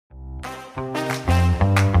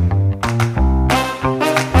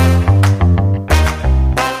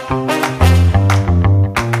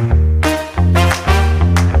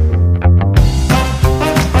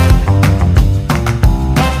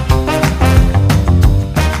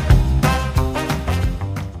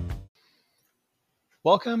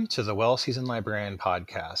Welcome to the Well-Seasoned Librarian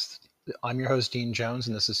Podcast. I'm your host, Dean Jones,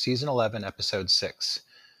 and this is Season 11, Episode 6.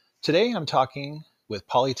 Today I'm talking with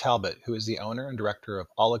Polly Talbott, who is the owner and director of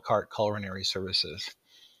Carte Culinary Services.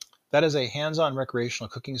 That is a hands-on recreational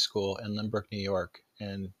cooking school in Lynbrook, New York,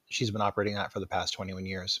 and she's been operating that for the past 21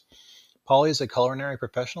 years. Polly is a culinary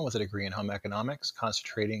professional with a degree in home economics,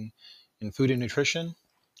 concentrating in food and nutrition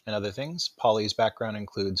and other things. Polly's background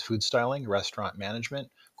includes food styling, restaurant management,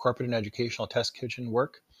 corporate and educational test kitchen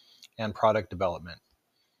work, and product development.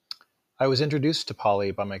 I was introduced to Polly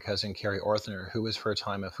by my cousin Carrie Orthner, who was for a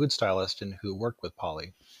time a food stylist and who worked with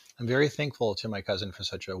Polly. I'm very thankful to my cousin for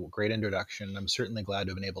such a great introduction, and I'm certainly glad to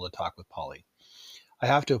have been able to talk with Polly. I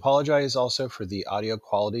have to apologize also for the audio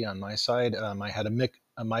quality on my side. I had a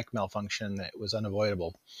mic malfunction that was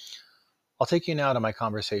unavoidable. I'll take you now to my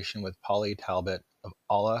conversation with Polly Talbott of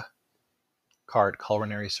Carte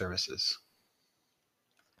Culinary Services.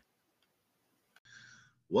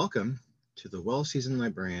 Welcome to the Well-Seasoned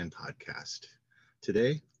Librarian Podcast.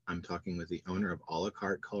 Today, I'm talking with the owner of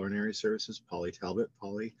Carte Culinary Services, Polly Talbott.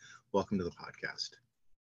 Polly, welcome to the podcast.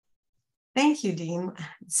 Thank you, Dean.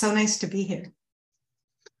 It's so nice to be here.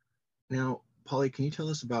 Now, Polly, can you tell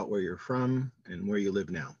us about where you're from and where you live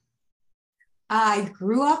now? I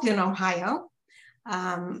grew up in Ohio.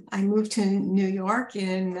 I moved to New York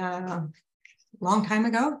in a long time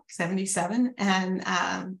ago, 77.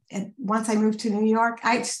 And once I moved to New York,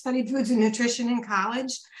 I studied foods and nutrition in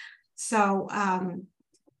college. So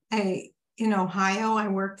in Ohio, I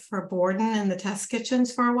worked for Borden in the test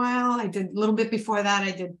kitchens for a while. I did a little bit before that.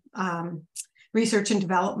 I did research and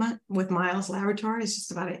development with Miles Laboratories,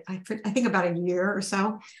 just about, I think about a year or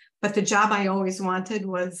so. But the job I always wanted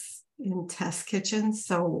was in test kitchens.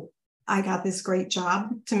 So I got this great job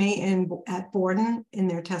to me at Borden in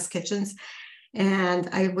their test kitchens. And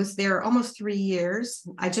I was there almost 3 years.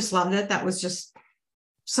 I just loved it. That was just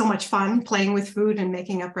so much fun, playing with food and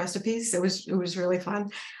making up recipes. It was really fun.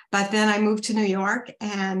 But then I moved to New York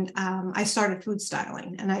and I started food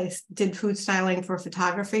styling, and I did food styling for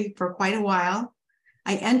photography for quite a while.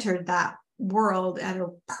 I entered that world at a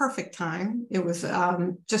perfect time. It was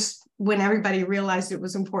just when everybody realized it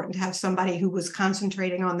was important to have somebody who was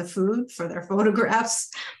concentrating on the food for their photographs.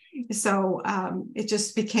 So it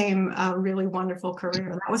just became a really wonderful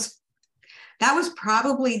career. That was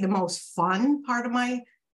probably the most fun part of my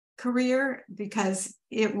career, because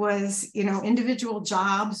it was, individual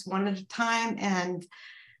jobs one at a time. And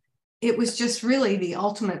it was just really the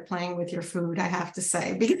ultimate playing with your food, I have to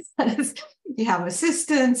say, because you have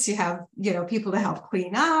assistants, you have, people to help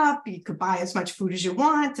clean up. You could buy as much food as you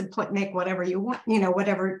want to make whatever you want,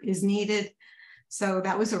 whatever is needed. So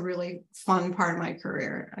that was a really fun part of my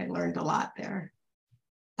career. I learned a lot there.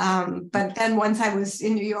 But then once I was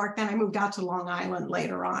in New York, then I moved out to Long Island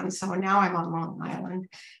later on. So now I'm on Long Island,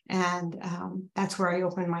 and that's where I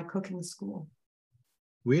opened my cooking school.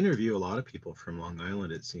 We interview a lot of people from Long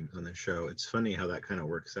Island, it seems, on the show. It's funny how that kind of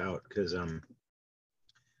works out, because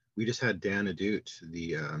we just had Dan Adut,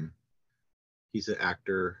 he's an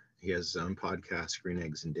actor. He has his own podcast, Green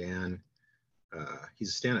Eggs and Dan. He's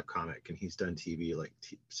a stand-up comic, and he's done TV, like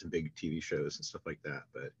some big TV shows and stuff like that.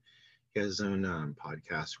 But he has his own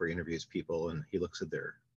podcast where he interviews people, and he looks at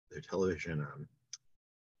their television,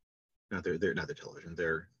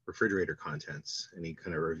 their refrigerator contents, and he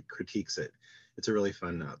kind of critiques it. It's a really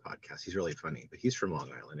fun podcast. He's really funny, but he's from Long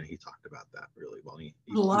Island, and he talked about that really well.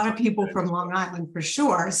 A lot of people from Long Island for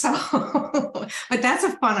sure. So, but that's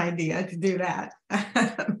a fun idea to do that.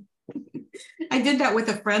 I did that with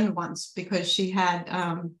a friend once, because she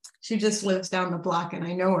just lives down the block, and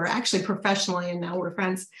I know her actually professionally, and now we're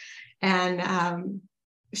friends. And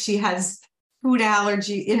she has food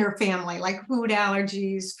allergy in her family, like food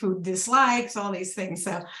allergies, food dislikes, all these things.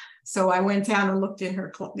 So I went down and looked in her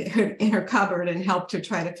cupboard and helped her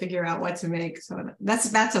try to figure out what to make. So that's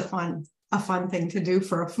a fun thing to do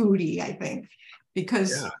for a foodie, I think,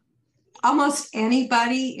 because almost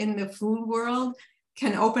anybody in the food world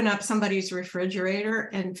can open up somebody's refrigerator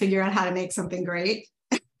and figure out how to make something great,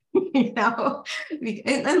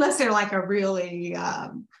 unless they're like a really,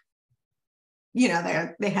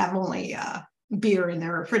 they have only beer in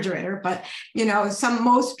their refrigerator, but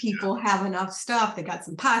most people have enough stuff. They got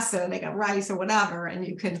some pasta, they got rice or whatever, and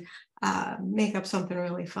you can make up something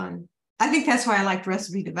really fun. I think that's why I liked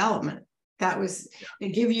recipe development. That was, they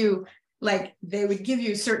would give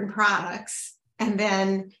you certain products, and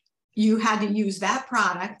then you had to use that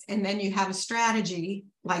product, and then you have a strategy,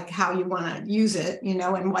 like how you want to use it,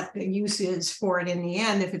 and what the use is for it in the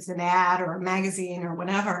end, if it's an ad or a magazine or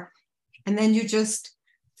whatever. And then you just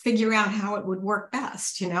figure out how it would work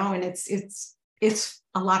best, and it's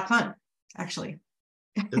a lot of fun, actually.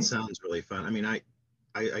 That sounds really fun. I mean, I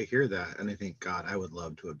hear that and I think, God, I would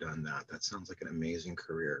love to have done that. That sounds like an amazing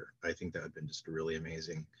career. I think that would have been just really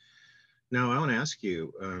amazing. Now, I want to ask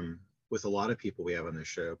you, with a lot of people we have on the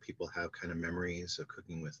show, people have kind of memories of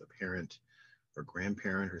cooking with a parent or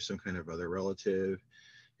grandparent or some kind of other relative.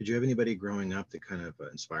 Did you have anybody growing up that kind of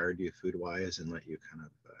inspired you food wise and let you kind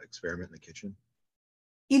of experiment in the kitchen?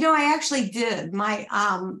 I actually did. My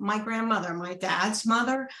grandmother, my dad's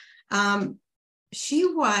mother, she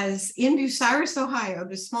was in Bucyrus, Ohio,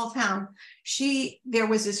 this small town. There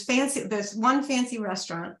was this one fancy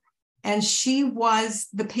restaurant, and she was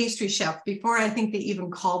the pastry chef before I think they even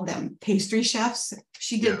called them pastry chefs.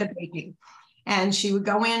 She did the baking, and she would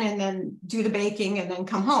go in and then do the baking and then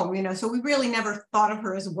come home. So we really never thought of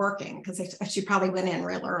her as working because she probably went in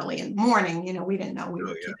real early in the morning. We didn't know we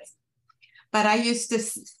were kids. But I used to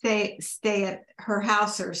stay at her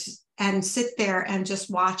house and sit there and just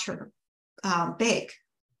watch her bake.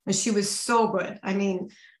 And she was so good. I mean,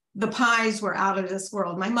 the pies were out of this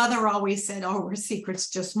world. My mother always said, "Oh, her secret's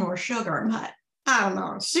just more sugar." But I don't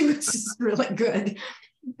know. She was just really good.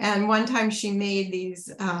 And one time she made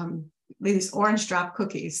these orange drop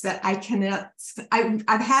cookies that I cannot,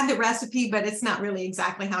 I've had the recipe, but it's not really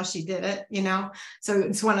exactly how she did it, So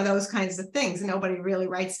it's one of those kinds of things. Nobody really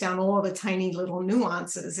writes down all the tiny little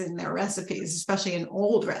nuances in their recipes, especially in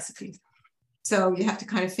old recipes. So you have to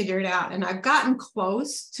kind of figure it out. And I've gotten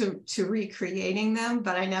close to recreating them,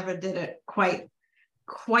 but I never did it quite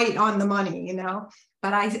on the money,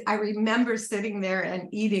 But I remember sitting there and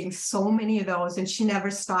eating so many of those, and she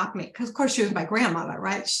never stopped me because, of course, she was my grandmother,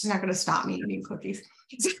 right? She's not going to stop me eating cookies.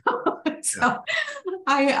 So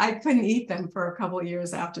I couldn't eat them for a couple of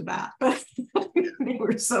years after that, but they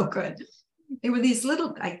were so good. They were these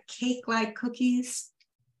little cake-like cookies,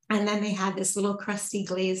 and then they had this little crusty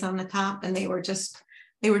glaze on the top, and they were just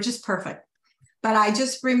perfect. But I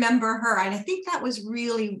just remember her, and I think that was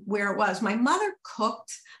really where it was. My mother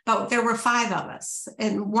cooked, but there were 5 of us,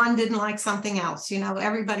 and one didn't like something else.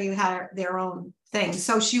 Everybody had their own thing.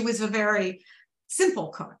 So she was a very simple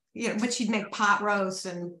cook, but she'd make pot roast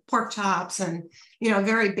and pork chops and,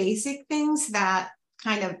 very basic things that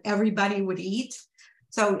kind of everybody would eat.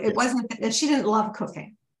 So it wasn't that she didn't love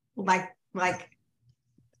cooking. Like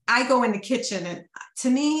I go in the kitchen, and to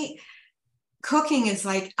me, cooking is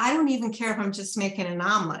like, I don't even care if I'm just making an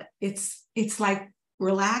omelet. It's like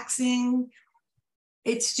relaxing.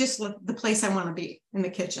 It's just the place I want to be, in the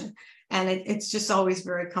kitchen. And it's just always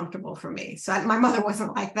very comfortable for me. So my mother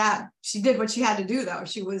wasn't like that. She did what she had to do, though.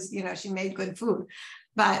 She was, she made good food,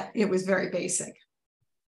 but it was very basic.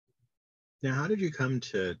 Now, how did you come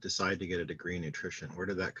to decide to get a degree in nutrition? Where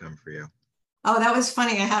did that come for you? Oh, that was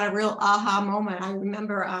funny. I had a real aha moment. I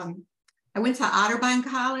remember I went to Otterbein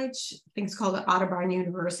College. I think it's called Otterbein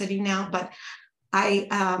University now, but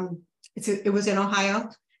it was in Ohio.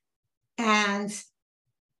 And,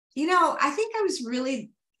 I think I was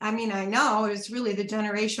really, I know it was really the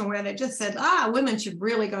generation where they just said, women should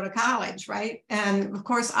really go to college, right? And of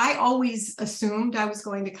course, I always assumed I was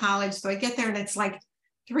going to college. So I get there and it's like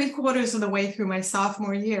 3/4 of the way through my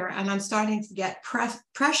sophomore year, and I'm starting to get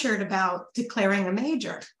pressured about declaring a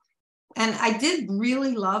major. And I did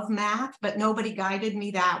really love math, but nobody guided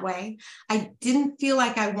me that way. I didn't feel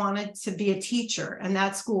like I wanted to be a teacher, and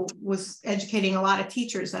that school was educating a lot of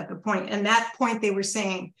teachers at the point. And that point they were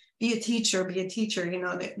saying, be a teacher, be a teacher.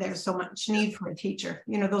 There's so much need for a teacher.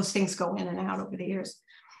 Those things go in and out over the years.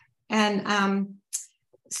 And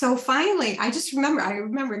so finally, I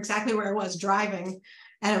remember exactly where I was driving.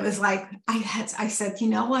 And it was like, I said, you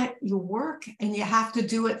know what, you work and you have to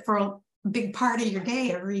do it for a big part of your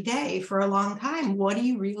day every day for a long time. What do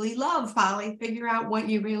you really love, Polly? Figure out what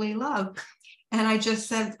you really love. And I just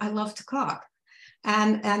said, I love to cook.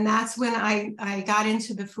 And that's when I got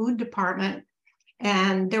into the food department.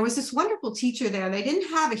 And there was this wonderful teacher there. They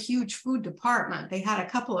didn't have a huge food department. They had a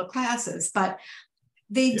couple of classes, but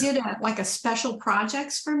they did a special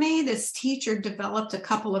projects for me. This teacher developed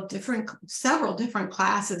several different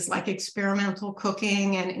classes, like experimental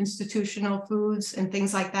cooking and institutional foods and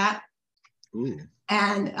things like that. Ooh.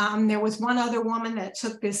 And there was one other woman that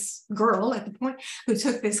took this girl at the point who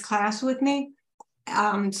took this class with me.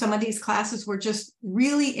 Some of these classes were just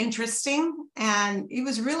really interesting, and it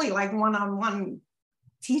was really like one-on-one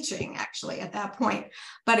teaching actually at that point,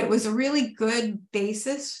 but it was a really good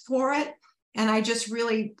basis for it. And I just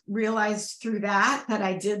really realized through that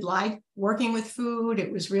I did like working with food.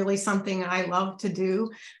 It was really something I loved to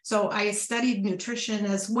do. So I studied nutrition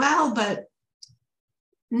as well, but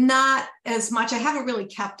not as much. I haven't really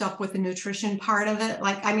kept up with the nutrition part of it.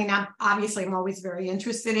 I'm always very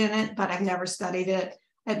interested in it, but I've never studied it.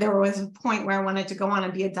 There was a point where I wanted to go on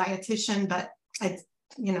and be a dietitian, but I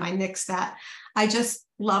nixed that. I just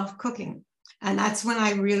love cooking. And that's when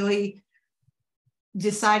I really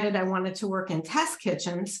decided I wanted to work in test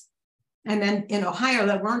kitchens. And then in Ohio,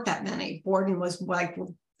 there weren't that many. Borden was like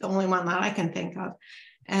the only one that I can think of.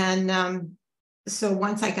 And so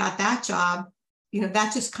once I got that job,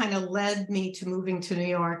 that just kind of led me to moving to New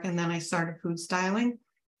York. And then I started food styling.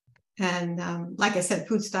 And like I said,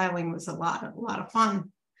 food styling was a lot of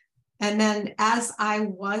fun. And then as I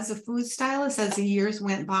was a food stylist, as the years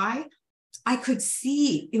went by, I could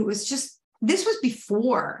see this was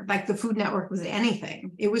before like the Food Network was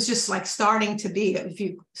anything. It was just like starting to be, if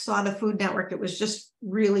you saw the Food Network, it was just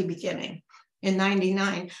really beginning in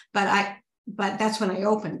 99. But that's when I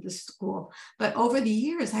opened the school. But over the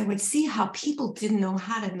years, I would see how people didn't know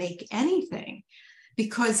how to make anything.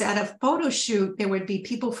 Because at a photo shoot, there would be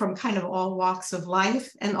people from kind of all walks of life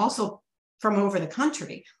and also from over the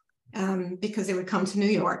country, because they would come to New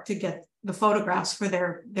York to get the photographs for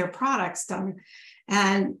their products done.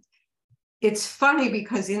 And it's funny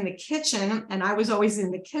because in the kitchen, and I was always in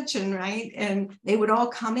the kitchen, right? And they would all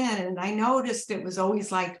come in, and I noticed it was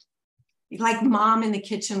always like mom in the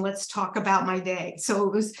kitchen, let's talk about my day. So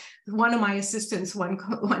it was one of my assistants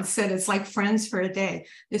once said, it's like friends for a day.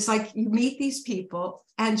 It's like you meet these people,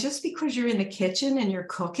 and just because you're in the kitchen and you're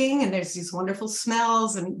cooking and there's these wonderful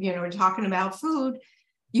smells and, we're talking about food,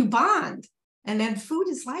 you bond. And then food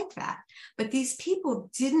is like that. But these people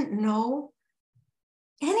didn't know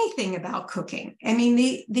anything about cooking. I mean,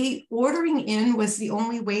 the ordering in was the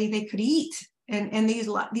only way they could eat. And these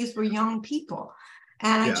were young people.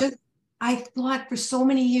 And I thought for so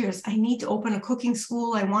many years, I need to open a cooking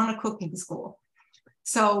school. I want a cooking school.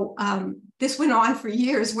 So this went on for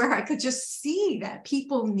years where I could just see that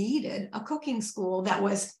people needed a cooking school that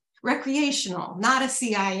was recreational, not a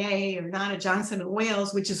CIA or not a Johnson &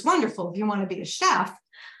 Wales, which is wonderful if you want to be a chef.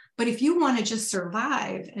 But if you want to just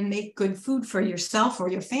survive and make good food for yourself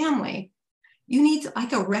or your family, you need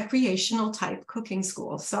like a recreational type cooking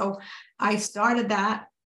school. So I started that.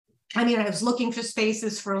 I mean, I was looking for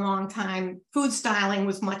spaces for a long time. Food styling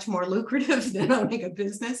was much more lucrative than owning a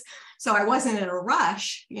business. So I wasn't in a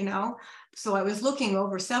rush, So I was looking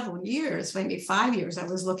over several years, maybe 5 years, I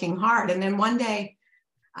was looking hard. And then one day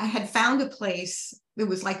I had found a place. It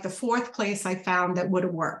was like the fourth place I found that would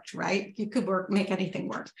have worked, right? You could make anything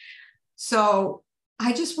work. So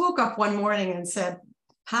I just woke up one morning and said,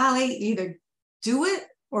 Polly, either do it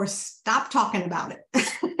or stop talking about it.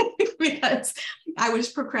 Because I was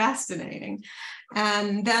procrastinating.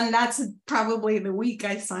 And then that's probably the week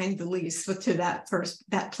I signed the lease to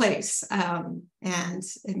that place. And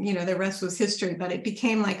the rest was history, but it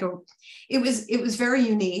became like it was very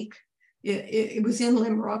unique. It was in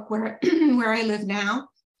Limerick where I live now.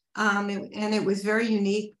 And it was very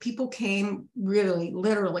unique. People came really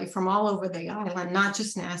literally from all over the island, not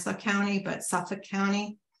just Nassau County, but Suffolk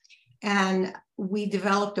County. And we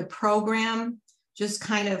developed a program, just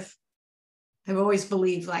kind of, I've always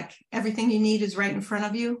believed like everything you need is right in front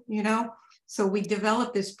of you, So we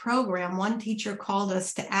developed this program. One teacher called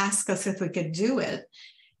us to ask us if we could do it.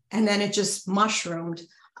 And then it just mushroomed.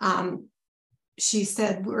 She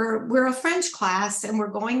said, we're a French class and we're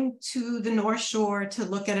going to the North Shore to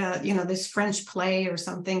look at this French play or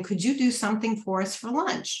something. Could you do something for us for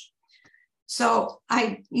lunch? So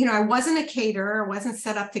I wasn't a caterer, I wasn't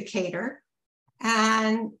set up to cater.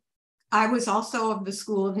 And I was also of the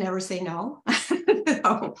school of never say no.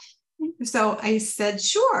 So I said,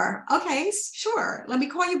 sure. Okay, sure. Let me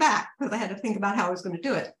call you back, because I had to think about how I was going to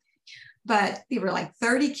do it. But there were like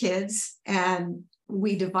 30 kids, and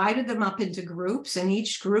we divided them up into groups, and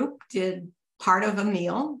each group did part of a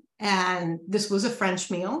meal. And this was a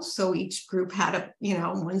French meal. So each group had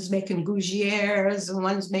one's making gougères and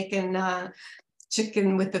one's making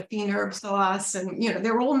chicken with the fine herb sauce. And,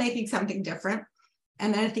 they were all making something different.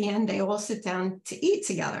 And then at the end, they all sit down to eat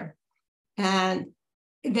together. And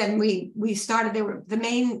then we started, the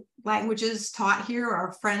main languages taught here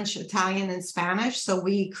are French, Italian, and Spanish. So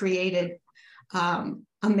we created a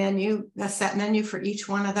set menu for each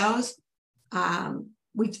one of those.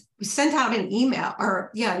 We sent out an email,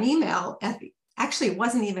 actually, it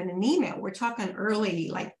wasn't even an email. We're talking early,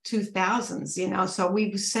 like 2000s, So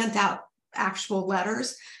we sent out actual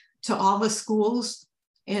letters to all the schools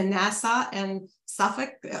in Nassau and Suffolk,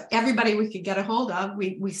 everybody we could get a hold of,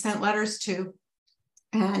 we sent letters to,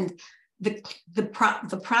 and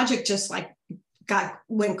the project just like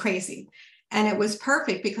went crazy. And it was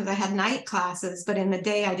perfect because I had night classes, but in the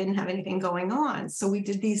day I didn't have anything going on. So we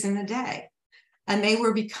did these in the day, and they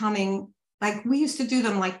were becoming like, we used to do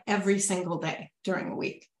them like every single day during the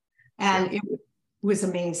week. And was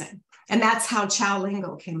amazing. And that's how Chow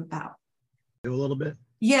Lingo came about. Do a little bit.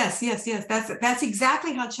 Yes. That's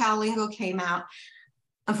exactly how Chow Lingo came out.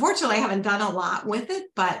 Unfortunately, I haven't done a lot with it,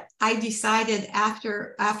 but I decided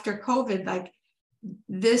after COVID, like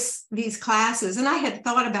these classes, and I had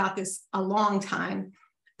thought about this a long time.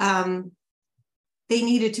 They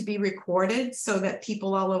needed to be recorded so that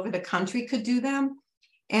people all over the country could do them.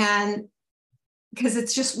 And because it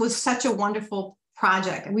just was such a wonderful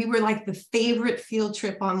project. And we were like the favorite field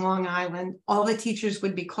trip on Long Island. All the teachers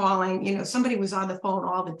would be calling, you know, somebody was on the phone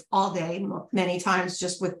all day, many times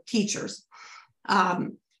just with teachers,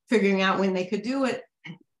 figuring out when they could do it.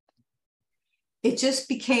 It just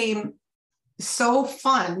became so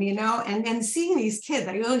fun, you know, and seeing these kids,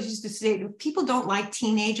 I always used to say, if people don't like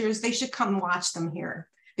teenagers, they should come watch them here.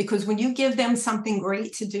 Because when you give them something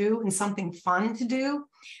great to do and something fun to do,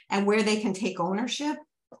 and where they can take ownership,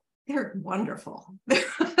 they're wonderful. They're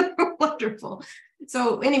wonderful.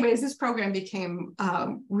 So anyways, this program became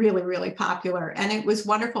really, really popular. And it was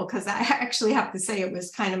wonderful because I actually have to say it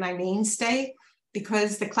was kind of my mainstay,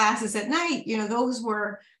 because the classes at night, you know, those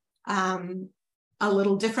were a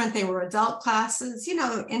little different. They were adult classes, you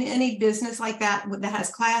know, in any business like that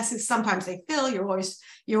has classes, sometimes they fill. You're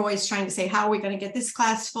always trying to say, how are we going to get this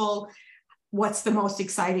class full? What's the most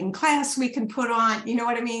exciting class we can put on? You know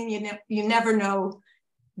what I mean? You never know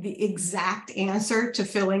the exact answer to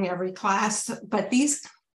filling every class, but these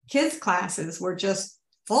kids classes were just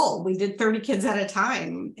full. We did 30 kids at a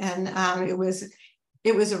time. And it was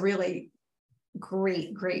a really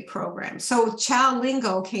great program. So Chow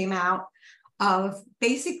Lingo came out of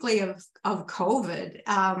COVID,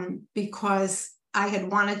 because I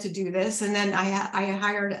had wanted to do this. And then I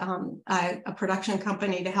hired a production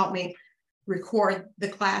company to help me record the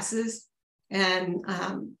classes. And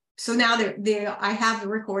so now I have the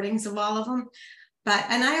recordings of all of them.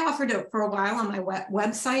 And I offered it for a while on my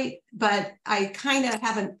website, but I kind of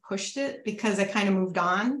haven't pushed it because I kind of moved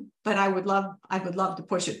on. But I would love to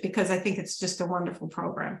push it because I think it's just a wonderful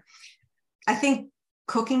program. I think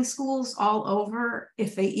cooking schools all over,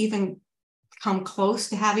 if they even come close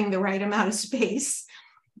to having the right amount of space,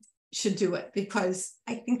 should do it, because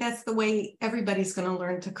I think that's the way everybody's going to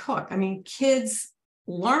learn to cook. I mean, kids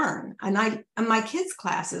learn, and my kids'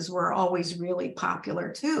 classes were always really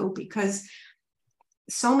popular too, because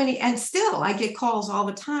so many, and still I get calls all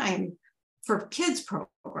the time for kids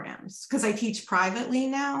programs because I teach privately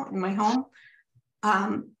now in my home.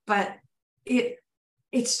 But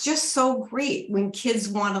it's just so great when kids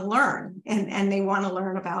want to learn and they want to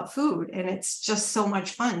learn about food. And it's just so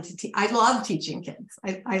much fun to teach. I love teaching kids.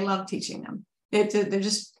 I love teaching them.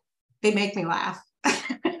 They make me laugh.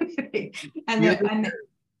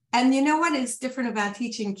 And you know what is different about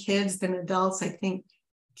teaching kids than adults? I think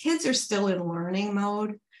kids are still in learning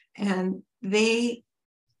mode, and they're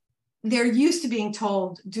used to being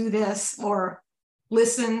told, do this or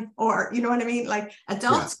listen, or, you know what I mean? Like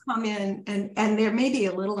adults come in and they're maybe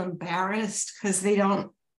a little embarrassed because they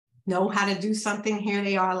don't know how to do something. Here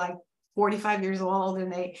they are, like 45 years old,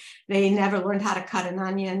 and they never learned how to cut an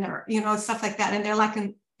onion, or, you know, stuff like that. And they're like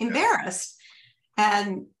embarrassed.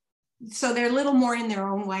 And so they're a little more in their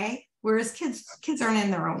own way, whereas kids aren't in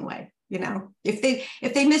their own way. You know, if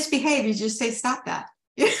they misbehave, you just say, stop that.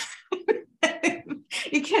 You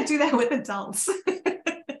can't do that with adults.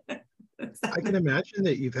 I can imagine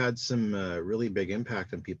that you've had some really big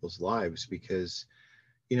impact on people's lives, because,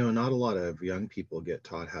 you know, not a lot of young people get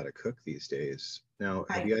taught how to cook these days. Now,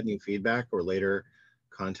 have you had any feedback or later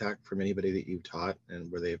contact from anybody that you've taught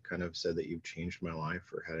and where they've kind of said that you've changed my life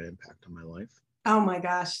or had an impact on my life? Oh my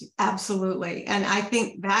gosh, absolutely. And I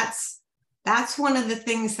think that's one of the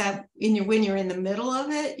things that when you're in the middle of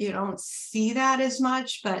it, you don't see that as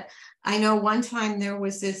much. But I know one time there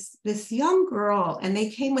was this young girl, and they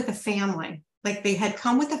came with a family. Like they had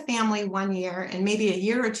come with a family one year, and maybe a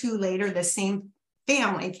year or two later, the same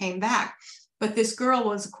family came back. But this girl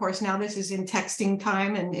was, of course, now this is in texting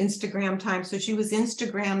time and Instagram time. So she was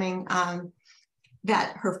Instagramming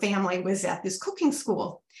that her family was at this cooking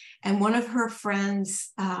school. And one of her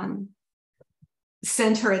friends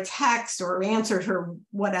sent her a text or answered her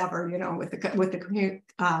whatever, you know, with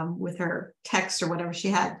her text or whatever she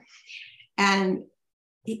had. And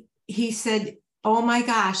he said, oh my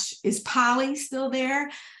gosh, is Polly still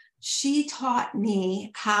there? She taught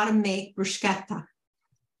me how to make bruschetta.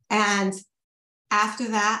 And after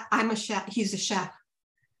that, I'm a chef. He's a chef.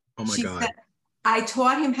 Oh my God. Said, I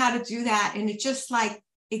taught him how to do that. And it just like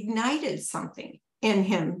ignited something in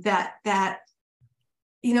him that,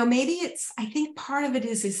 you know, maybe I think part of it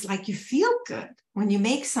is like you feel good when you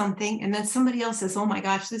make something and then somebody else says, oh my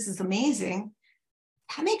gosh, this is amazing.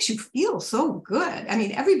 that makes you feel so good. I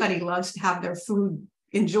mean, everybody loves to have their food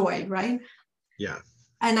enjoyed, right? Yeah.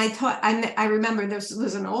 And I remember this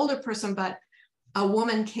was an older person, but a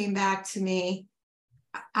woman came back to me.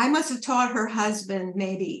 I must have taught her husband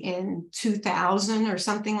maybe in 2000 or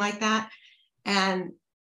something like that. And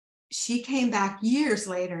she came back years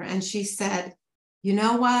later and she said, you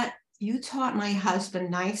know what? You taught my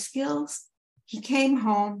husband knife skills. He came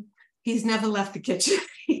home. He's never left the kitchen.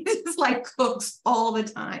 He just like cooks all the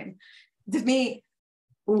time. To me,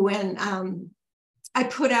 when I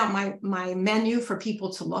put out my menu for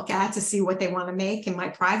people to look at to see what they want to make in my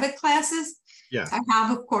private classes, Yeah. I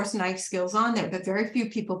have, of course, knife skills on there, but very few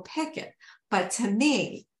people pick it. But to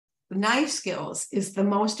me, knife skills is the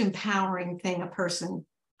most empowering thing a person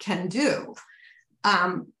can do,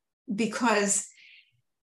 because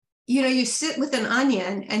you sit with an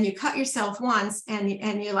onion and you cut yourself once and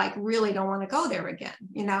you like really don't want to go there again,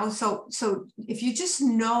 so if you just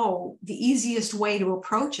know the easiest way to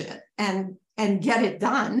approach it and get it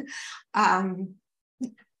done,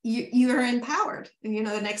 you're empowered. The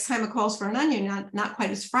next time it calls for an onion, you're not quite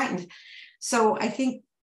as frightened. So I think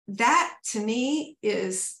that to me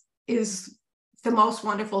is the most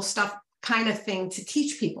wonderful stuff kind of thing to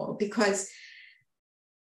teach people, because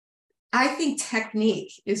I think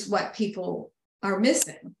technique is what people are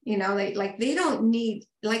missing. They don't need,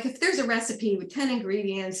 like, if there's a recipe with 10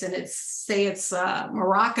 ingredients and it's a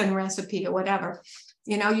Moroccan recipe or whatever,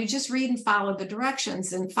 you just read and follow the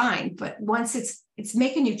directions and fine. But once it's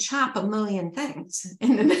making you chop a million things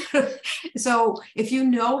in the middle. So if you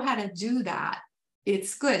know how to do that,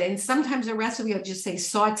 it's good. And sometimes a recipe will just say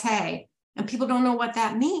saute, and people don't know what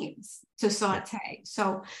that means, to saute.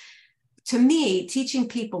 So to me, teaching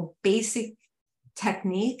people basic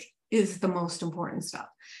technique is the most important stuff.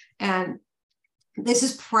 And this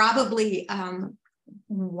is probably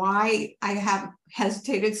why I have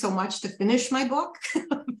hesitated so much to finish my book,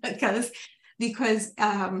 because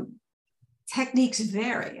techniques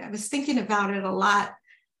vary. I was thinking about it a lot,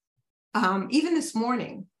 even this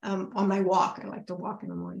morning on my walk. I like to walk in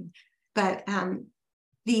the morning, but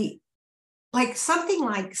something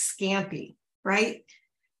like scampi, right?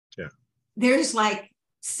 Yeah. There's like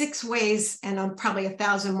 6 ways and probably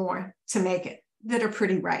 1,000 more to make it that are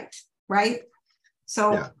pretty right?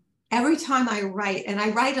 So yeah. Every time I write, and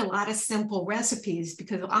I write a lot of simple recipes,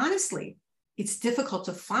 because honestly, it's difficult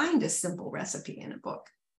to find a simple recipe in a book,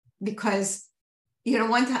 because,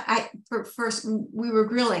 one time first we were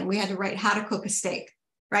grilling, we had to write how to cook a steak,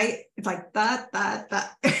 right? It's like that.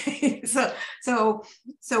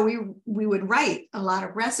 So we would write a lot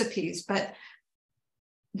of recipes, but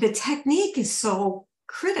the technique is so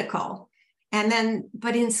critical.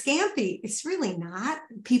 But in scampi, it's really not.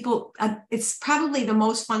 People, it's probably the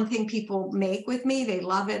most fun thing people make with me. They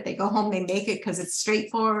love it. They go home, they make it because it's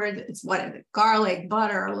straightforward. It's garlic,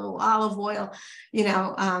 butter, a little olive oil,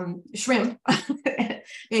 shrimp,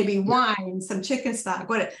 maybe wine, some chicken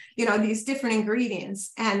stock, these different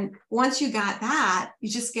ingredients. And once you got that, you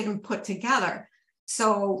just get them put together.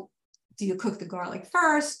 So do you cook the garlic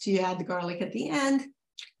first? Do you add the garlic at the end?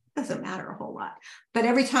 Doesn't matter a whole lot. But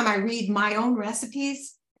every time I read my own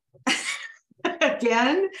recipes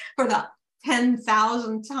again for the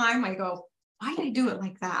 10,000th time, I go, why did I do it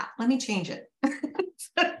like that? Let me change it. So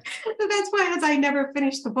that's why I never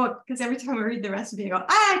finished the book, because every time I read the recipe, I go,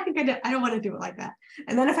 I think I don't want to do it like that.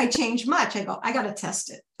 And then if I change much, I go, I got to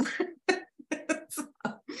test it.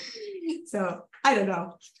 So I don't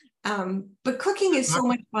know. But cooking is so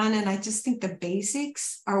much fun, and I just think the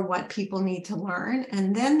basics are what people need to learn,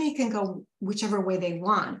 and then they can go whichever way they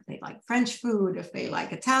want. If they like French food, if they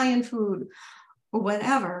like Italian food, or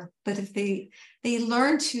whatever. But if they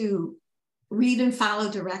learn to read and follow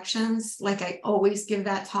directions, like I always give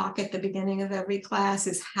that talk at the beginning of every class,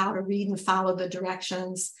 is how to read and follow the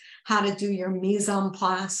directions, how to do your mise en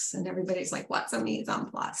place. And everybody's like, what's a mise en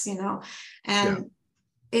place? And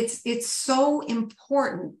it's so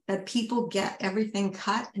important that people get everything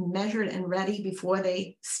cut and measured and ready before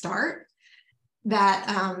they start.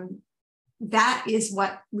 That is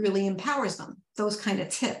what really empowers them. Those kind of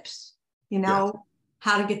tips,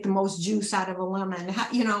 how to get the most juice out of a lemon,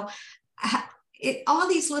 all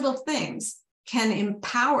these little things can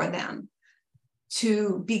empower them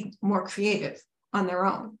to be more creative on their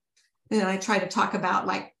own. And I try to talk about,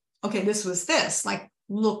 like, okay, this was this, like,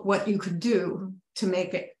 look what you could do to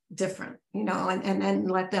make it different, and then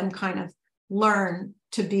let them kind of learn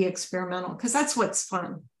to be experimental, because that's what's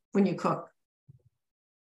fun when you cook.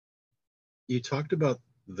 You talked about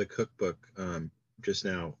the cookbook just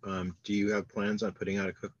now. Do you have plans on putting out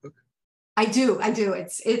a cookbook? I do.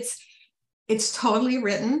 It's totally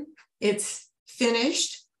written. It's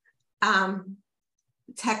finished.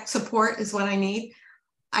 Tech support is what I need.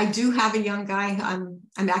 I do have a young guy.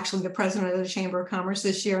 I'm actually the president of the Chamber of Commerce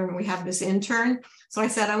this year, and we have this intern. So I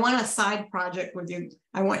said, I want a side project with you.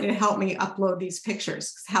 I want you to help me upload these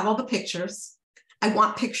pictures. Have all the pictures. I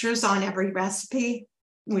want pictures on every recipe,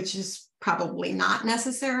 which is probably not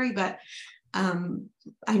necessary, but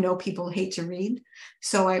I know people hate to read.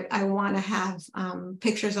 So I want to have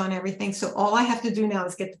pictures on everything. So all I have to do now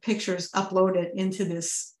is get the pictures uploaded into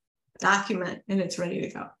this document, and it's ready to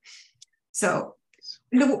go. So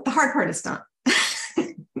the hard part is done.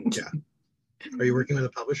 Yeah. Are you working with a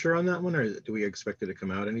publisher on that one, or do we expect it to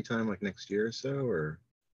come out anytime, like next year or so? Or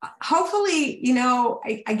hopefully,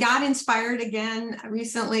 I got inspired again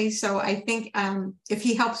recently. So I think if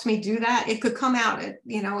he helps me do that, it could come out.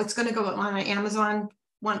 It's going to go on Amazon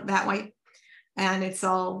that way, and it's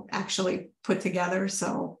all actually put together.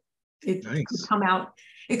 So it nice. could come out.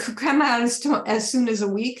 It could come out as soon as a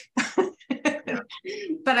week.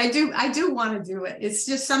 But I do want to do it. It's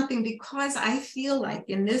just something, because I feel like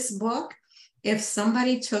in this book, if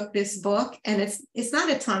somebody took this book, and it's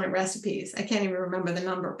not a ton of recipes, I can't even remember the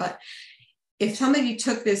number, but if somebody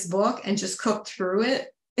took this book and just cooked through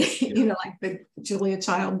it, like the Julia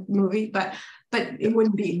Child movie, but it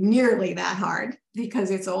wouldn't be nearly that hard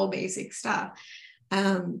because it's all basic stuff.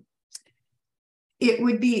 It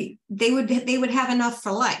would be, they would have enough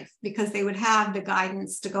for life, because they would have the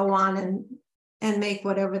guidance to go on and make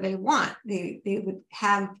whatever they want. They would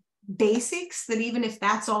have basics that even if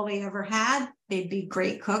that's all they ever had, they'd be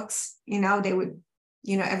great cooks. They would,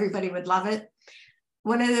 everybody would love it.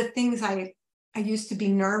 One of the things I used to be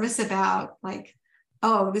nervous about, like,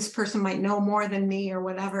 oh, this person might know more than me or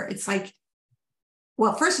whatever. It's like,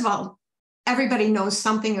 well, first of all, everybody knows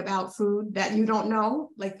something about food that you don't know.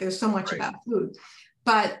 Like, there's so much about food.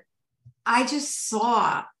 But I just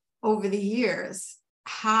saw over the years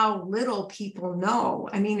how little people know.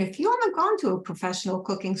 I mean, if you haven't gone to a professional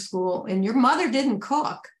cooking school and your mother didn't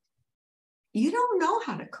cook, you don't know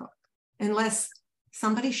how to cook unless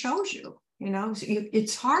somebody shows you. So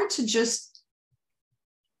it's hard to just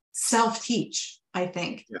self-teach, I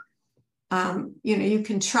think. Yeah. You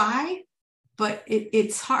can try, but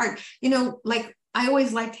it's hard. Like, I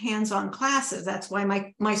always liked hands-on classes. That's why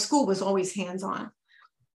my school was always hands-on,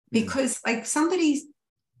 because like somebody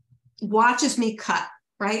watches me cut,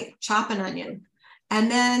 right? Chop an onion. And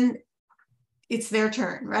then it's their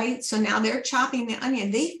turn, right? So now they're chopping the onion.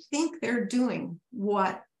 They think they're doing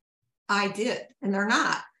what I did, and they're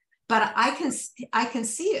not. But I can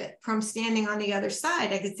see it from standing on the other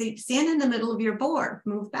side. I could see, stand in the middle of your board,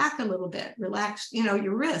 move back a little bit, relax,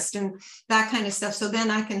 your wrist and that kind of stuff. So then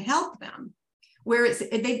I can help them. Whereas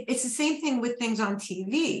it's the same thing with things on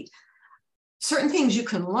TV. Certain things you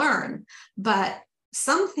can learn, but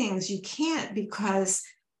some things you can't, because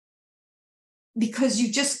you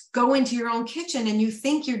just go into your own kitchen and you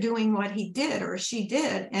think you're doing what he did or she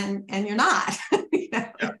did, and you're not.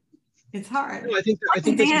 Yeah. It's hard. No, I think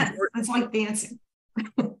it's like dancing.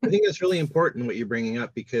 I think it's really important what you're bringing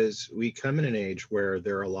up, because we come in an age where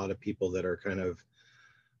there are a lot of people that are kind of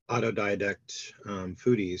autodidact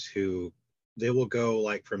foodies who they will go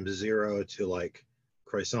like from 0 to like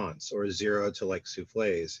croissants or 0 to like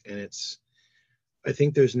souffles, and I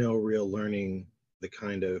think there's no real learning the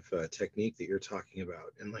kind of technique that you're talking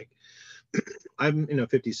about. And like, I'm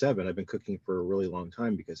 57. I've been cooking for a really long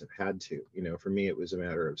time because I've had to. For me, it was a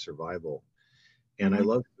matter of survival. And I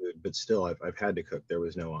love food, but still, I've had to cook. There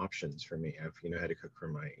was no options for me. I've had to cook for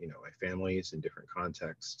my my families in different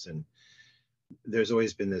contexts, and there's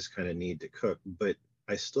always been this kind of need to cook. But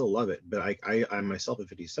I still love it. But I myself at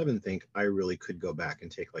 57 think I really could go back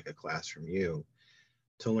and take like a class from you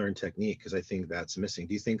to learn technique, because I think that's missing.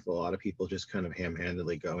 Do you think a lot of people just kind of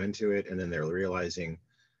ham-handedly go into it and then they're realizing,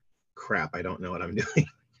 crap, I don't know what I'm doing?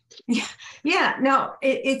 Yeah. No,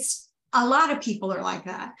 it's a lot of people are like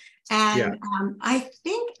that. And I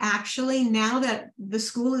think actually now that the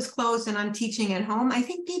school is closed and I'm teaching at home, I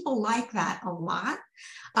think people like that a lot.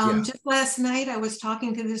 Just last night, I was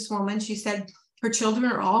talking to this woman. She said her children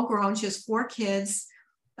are all grown. She has 4 kids.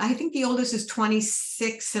 I think the oldest is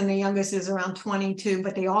 26 and the youngest is around 22,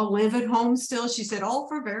 but they all live at home still. She said, all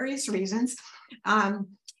for various reasons.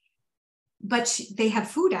 But they have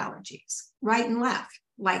food allergies right and left,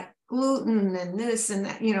 like gluten and this and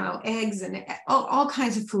that, eggs and all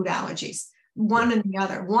kinds of food allergies, one and the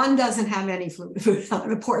other. One doesn't have any food,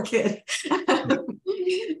 the poor kid.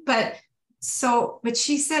 But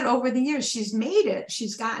she said over the years, she's made it,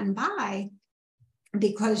 she's gotten by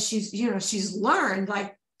because she's learned,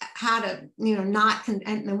 like, how to, not,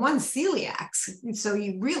 and the one's celiac. So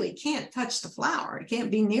you really can't touch the flour. It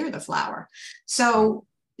can't be near the flour. So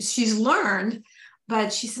she's learned,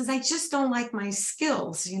 but she says, I just don't like my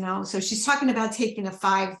skills, So she's talking about taking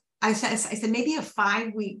I said, maybe a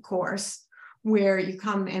 5-week course where you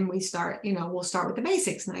come and we start, we'll start with the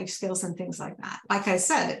basics, knife skills and things like that. Like I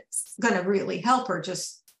said, it's going to really help her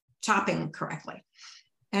just chopping correctly.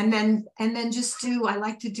 And then I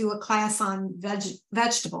like to do a class on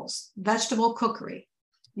vegetables, vegetable cookery.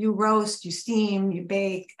 You roast, you steam, you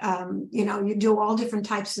bake, you do all different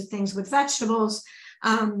types of things with vegetables,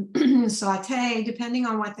 saute, depending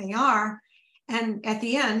on what they are. And at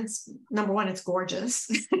the end, number one, it's gorgeous.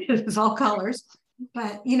 It's all colors.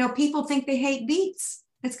 But, people think they hate beets.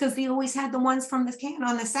 It's because they always had the ones from the can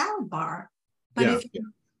on the salad bar. But if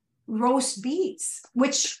you roast beets,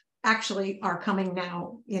 which actually are coming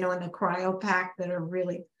now, in the cryo pack that are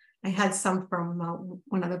really, I had some from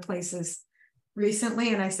one of the places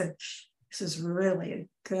recently, and I said, this is really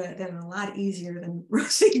good and a lot easier than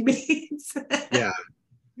roasting beets. Yeah.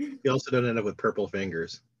 You also don't end up with purple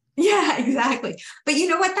fingers. Yeah, exactly. But you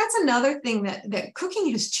know what? That's another thing that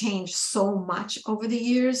cooking has changed so much over the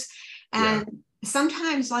years. And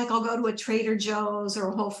sometimes, like, I'll go to a Trader Joe's or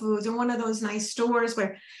a Whole Foods or one of those nice stores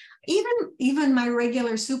where even my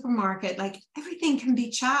regular supermarket, like, everything can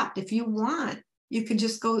be chopped. If you want, you can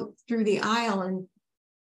just go through the aisle and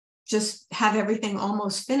just have everything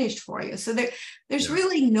almost finished for you. So there's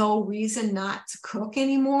really no reason not to cook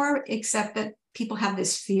anymore, except that people have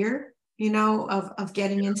this fear, of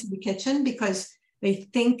getting into the kitchen because they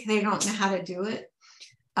think they don't know how to do it.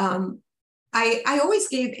 I always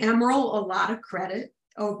gave Emerald a lot of credit.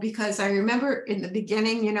 Because I remember in the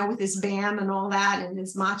beginning, with his BAM and all that and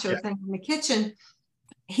his macho thing in the kitchen,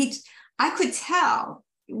 I could tell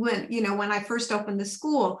when I first opened the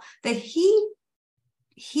school that he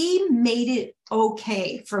made it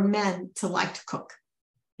okay for men to like to cook,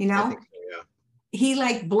 I think so, he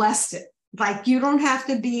like blessed it. Like, you don't have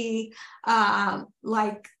to be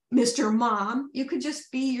like Mr. Mom. You could just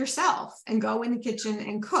be yourself and go in the kitchen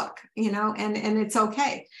and cook, and it's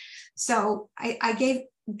okay. So I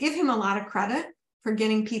give him a lot of credit for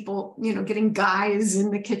getting people, getting guys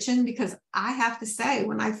in the kitchen, because I have to say,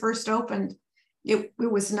 when I first opened, it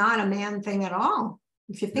was not a man thing at all.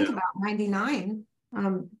 If you think about 99,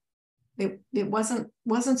 it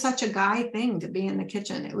wasn't such a guy thing to be in the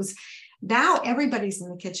kitchen. It was. Now everybody's in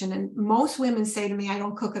the kitchen, and most women say to me, I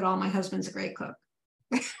don't cook at all. My husband's a great cook.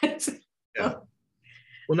 Well,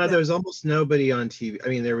 now there's almost nobody on TV. I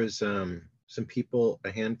mean, there was some people,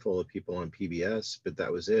 a handful of people on PBS, but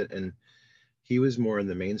that was it. And he was more in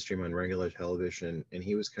the mainstream on regular television, and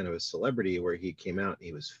he was kind of a celebrity where he came out and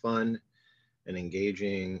he was fun and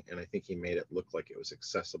engaging, and I think he made it look like it was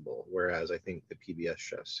accessible, whereas I think the PBS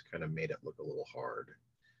chefs kind of made it look a little hard.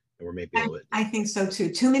 Or maybe a little bit. I think so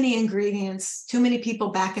too. Too many ingredients, too many people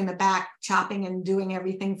back in the back chopping and doing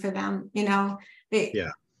everything for them. I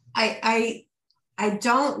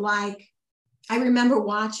don't like. I remember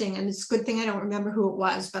watching, and it's a good thing I don't remember who it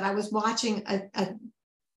was, but I was watching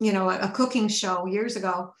a cooking show years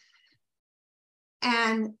ago,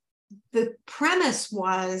 and the premise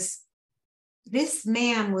was this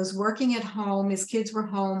man was working at home. His kids were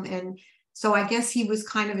home, and so I guess he was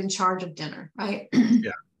kind of in charge of dinner, right?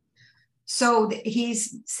 Yeah. So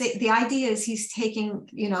the idea is he's taking,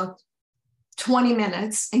 20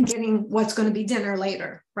 minutes and getting what's going to be dinner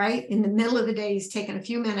later, right? In the middle of the day, he's taking a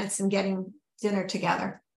few minutes and getting dinner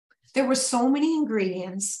together. There were so many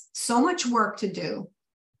ingredients, so much work to do.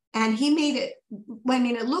 And he made it,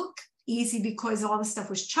 it looked easy because all the stuff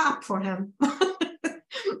was chopped for him.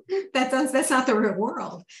 That's not the real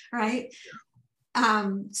world, right?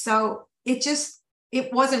 So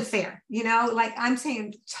it wasn't fair, like I'm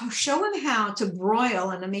saying, to show him how to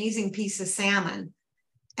broil an amazing piece of salmon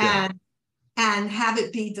and have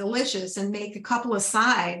it be delicious, and make a couple of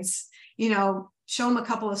sides, show him a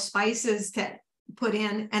couple of spices to put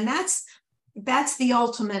in. And that's the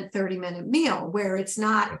ultimate 30-minute meal, where it's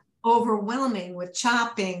not overwhelming with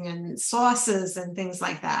chopping and sauces and things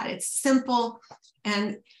like that. It's simple,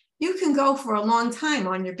 and you can go for a long time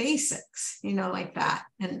on your basics, like that.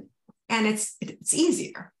 And it's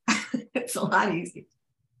easier. It's a lot easier.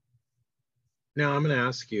 Now I'm going to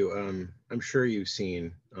ask you, I'm sure you've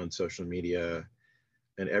seen on social media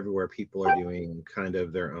and everywhere, people are doing kind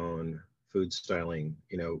of their own food styling,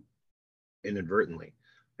 inadvertently.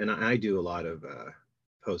 And I do a lot of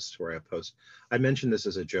posts where I post. I mentioned this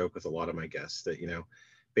as a joke with a lot of my guests that,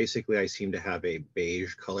 basically I seem to have a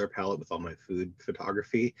beige color palette with all my food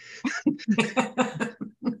photography.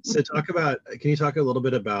 So can you talk a little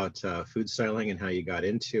bit about food styling and how you got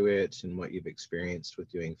into it and what you've experienced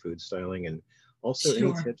with doing food styling, and also any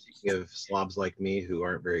Sure. tips you can give slobs like me who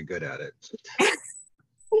aren't very good at it?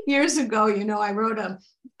 Years ago, I wrote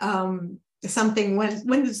something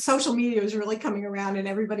when the social media was really coming around and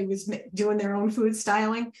everybody was doing their own food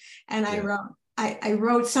styling. And Yeah. I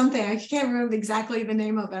wrote something, I can't remember exactly the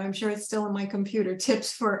name of it. I'm sure it's still in my computer.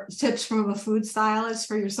 Tips from a food stylist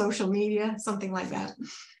for your social media, something like that.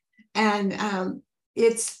 And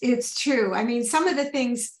it's true. I mean, some of the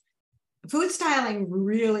things, food styling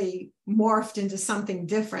really morphed into something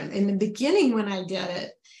different. In the beginning, when I did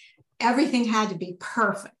it, everything had to be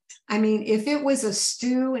perfect. I mean, if it was a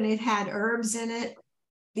stew and it had herbs in it,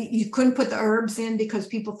 you couldn't put the herbs in because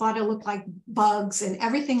people thought it looked like bugs, and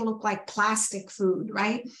everything looked like plastic food,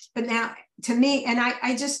 right? But now, to me, and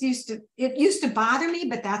I just it used to bother me,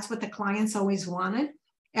 but that's what the clients always wanted,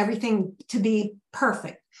 everything to be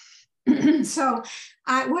perfect. So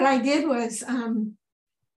what I did was,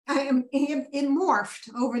 it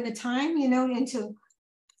morphed over the time, into,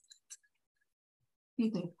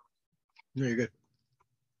 excuse me. No, you're good.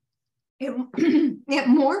 It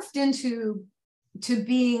morphed into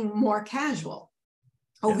being more casual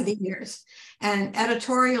over the years. And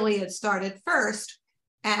editorially, it started first.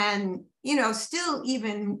 And, still,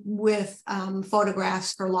 even with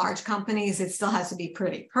photographs for large companies, it still has to be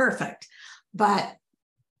pretty perfect. But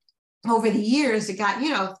over the years, it got,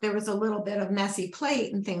 there was a little bit of messy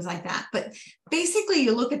plate and things like that. But basically,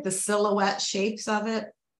 you look at the silhouette shapes of it.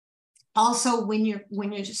 Also, when you're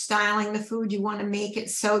just styling the food, you want to make it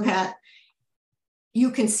so that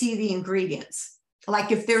you can see the ingredients.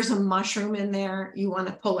 Like if there's a mushroom in there, you want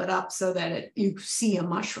to pull it up so that you see a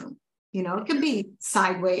mushroom. It could be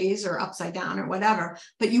sideways or upside down or whatever,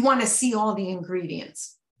 but you want to see all the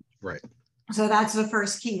ingredients. Right. So that's the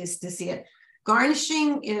first key, is to see it.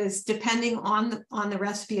 Garnishing is depending on the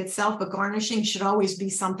recipe itself, but garnishing should always be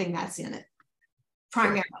something that's in it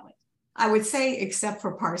primarily. Right. I would say, except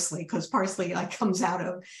for parsley, because parsley comes out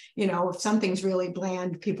of, if something's really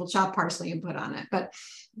bland, people chop parsley and put on it. But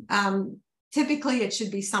typically it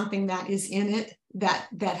should be something that is in it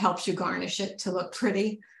that helps you garnish it to look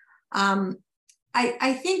pretty.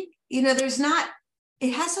 I think,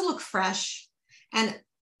 it has to look fresh, and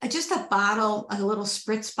just a little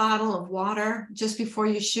spritz bottle of water just before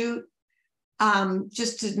you shoot,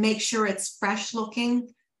 just to make sure it's fresh looking,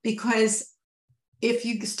 because if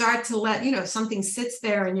you start to let, something sits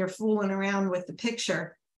there and you're fooling around with the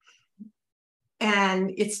picture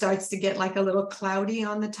and it starts to get a little cloudy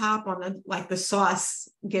on the top, the sauce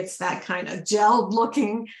gets that kind of gelled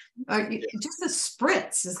looking, just a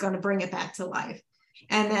spritz is going to bring it back to life.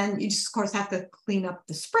 And then you just, of course, have to clean up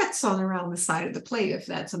the spritz on around the side of the plate if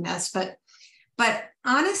that's a mess. But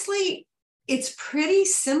honestly, it's pretty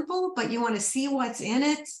simple, but you want to see what's in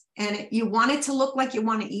it, and you want it to look like you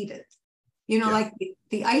want to eat it. Like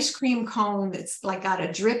the ice cream cone that's got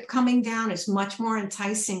a drip coming down is much more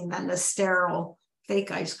enticing than the sterile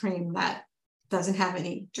fake ice cream that doesn't have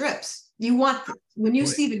any drips. When you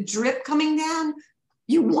see the drip coming down,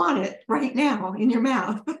 you want it right now in your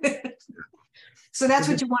mouth. So that's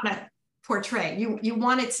what you want to portray. You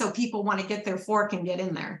want it so people want to get their fork and get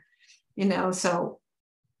in there, so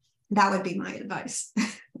that would be my advice.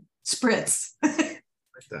 Spritz. Like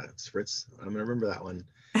that, spritz. I'm going to remember that one.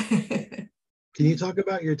 Can you talk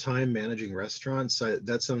about your time managing restaurants?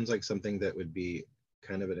 That sounds like something that would be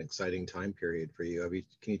kind of an exciting time period for you.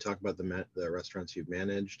 Can you talk about the restaurants you've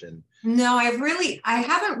managed? And no, I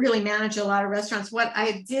haven't really managed a lot of restaurants. What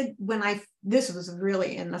I did this was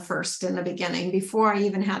really in the beginning, before I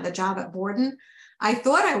even had the job at Borden, I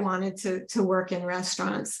thought I wanted to work in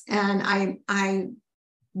restaurants, and I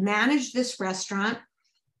managed this restaurant,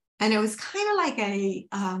 and it was kind of like a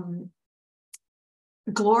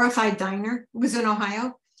glorified diner. It was in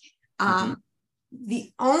Ohio.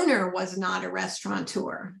 The owner was not a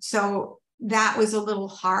restaurateur, so that was a little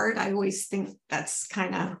hard. I always think that's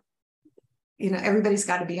kind of, everybody's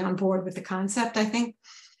got to be on board with the concept, I think.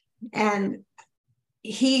 And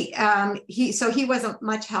he wasn't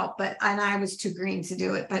much help, and I was too green to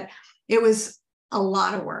do it, but it was a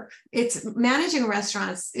lot of work. Managing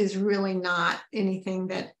restaurants is really not anything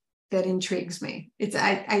that intrigues me.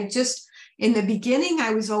 I just, in the beginning,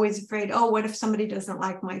 I was always afraid, what if somebody doesn't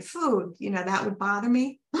like my food? That would bother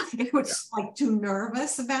me. I was too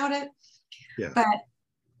nervous about it. Yeah. But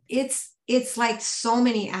it's so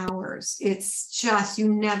many hours. It's just,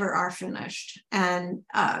 you never are finished. And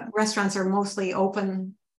restaurants are mostly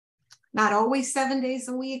open, not always 7 days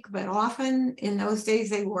a week, but often in those days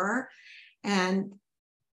they were. And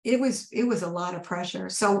it was a lot of pressure.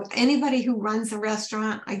 So anybody who runs a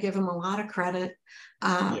restaurant, I give them a lot of credit.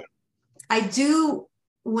 Yeah. I do,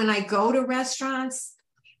 when I go to restaurants,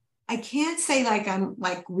 I can't say like I'm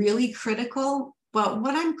like really critical, but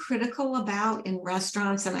what I'm critical about in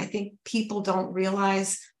restaurants, and I think people don't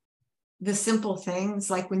realize the simple things,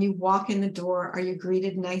 like when you walk in the door, are you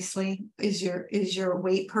greeted nicely? Is your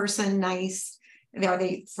wait person nice? Are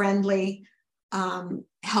they friendly,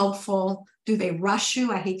 helpful? Do they rush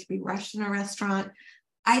you? I hate to be rushed in a restaurant.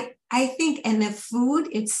 I think, and the food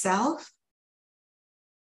itself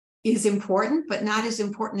is important, but not as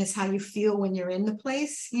important as how you feel when you're in the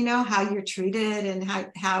place, how you're treated and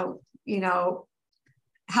how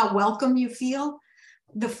welcome you feel.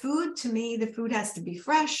 The food, to me, the food has to be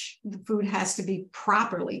fresh. The food has to be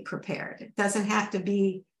properly prepared. It doesn't have to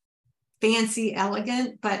be fancy,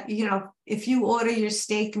 elegant, but if you order your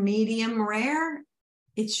steak medium rare,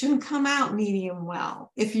 it shouldn't come out medium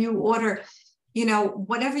well. If you order,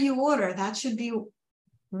 whatever you order, that should be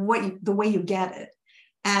the way you get it.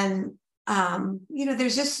 And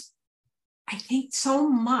there's just, I think, so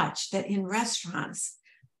much that in restaurants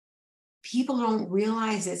people don't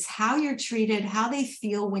realize. It's how you're treated, how they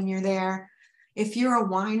feel when you're there. If you're a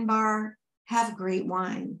wine bar, have great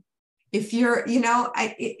wine. If you're,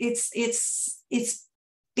 it's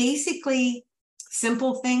basically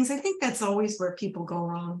simple things. I think that's always where people go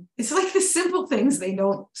wrong. It's like the simple things they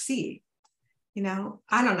don't see. I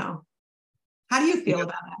don't know. How do you feel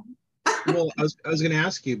about that? Well, I was going to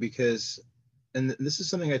ask you because, and this is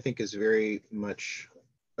something I think is very much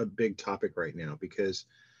a big topic right now, because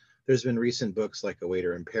there's been recent books like A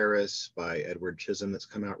Waiter in Paris by Edward Chisholm that's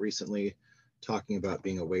come out recently, talking about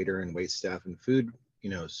being a waiter and wait staff and food,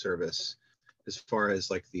 service, as far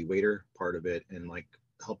as like the waiter part of it and like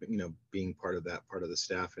helping, being part of that part of the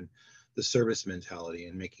staff and the service mentality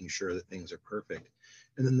and making sure that things are perfect.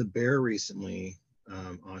 And then The Bear recently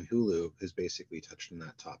on Hulu has basically touched on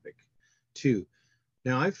that topic too.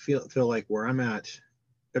 Now I feel like where I'm at,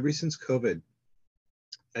 ever since COVID,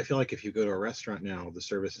 I feel like if you go to a restaurant now, the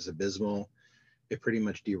service is abysmal. It pretty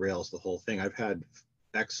much derails the whole thing. I've had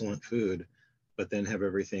excellent food, but then have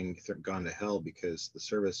everything gone to hell because the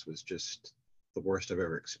service was just the worst I've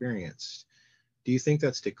ever experienced. Do you think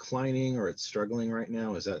that's declining or it's struggling right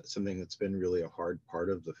now? Is that something that's been really a hard part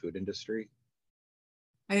of the food industry?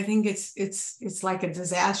 I think it's like a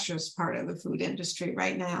disastrous part of the food industry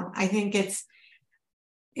right now. I think it's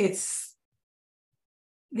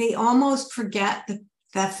they almost forget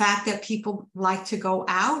the fact that people like to go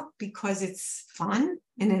out because it's fun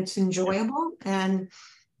and it's enjoyable and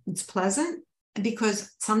it's pleasant. Because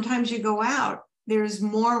sometimes you go out, there's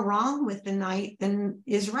more wrong with the night than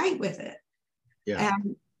is right with it. Yeah.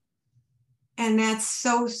 And that's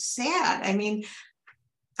so sad. I mean,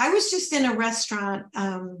 I was just in a restaurant.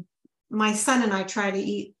 My son and I try to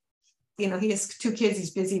eat, he has 2 kids,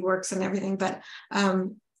 he's busy, works and everything, but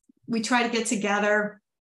we try to get together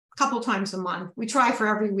a couple times a month. We try for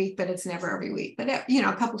every week, but it's never every week, but a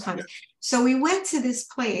couple times. Yeah. So we went to this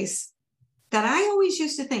place that I always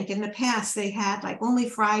used to think in the past they had like only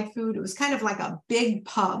fried food. It was kind of like a big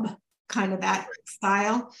pub, kind of that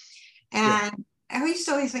style. And I used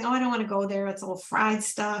to always think, I don't want to go there. It's all fried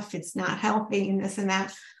stuff. It's not healthy and this and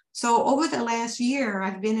that. So over the last year,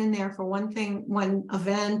 I've been in there for one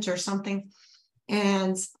event or something.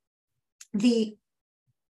 And the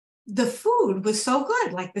food was so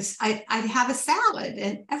good. Like this, I'd have a salad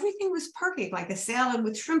and everything was perfect, like a salad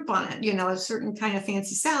with shrimp on it, a certain kind of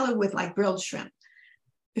fancy salad with like grilled shrimp.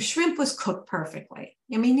 The shrimp was cooked perfectly.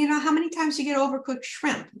 I mean, how many times you get overcooked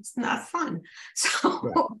shrimp? It's not fun.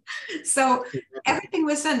 So everything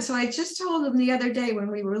was done. So I just told him the other day when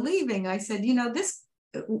we were leaving, I said,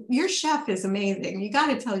 your chef is amazing. You got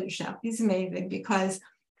to tell your chef he's amazing because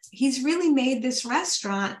he's really made this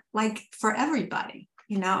restaurant like for everybody.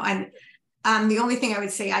 And the only thing I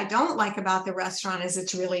would say I don't like about the restaurant is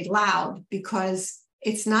it's really loud, because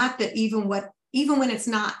it's not that even when it's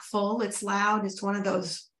not full, it's loud. It's one of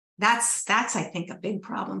those, that's I think a big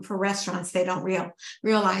problem for restaurants. They don't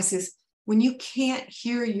realize is when you can't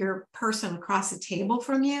hear your person across the table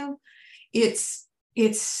from you, it's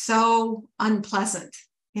so unpleasant,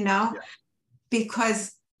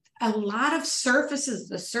 because a lot of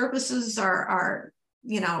the surfaces are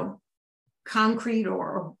concrete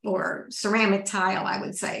or ceramic tile, I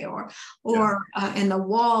would say, and the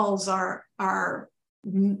walls are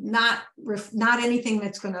not anything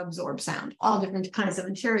that's going to absorb sound, all different kinds of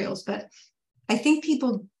materials. But I think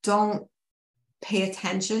people don't pay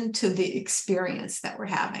attention to the experience that we're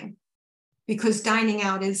having, because dining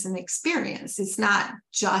out is an experience. It's not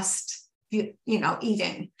just,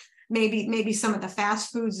 eating. maybe some of the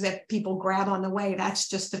fast foods that people grab on the way, that's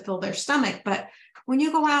just to fill their stomach. But when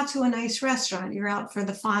you go out to a nice restaurant, you're out for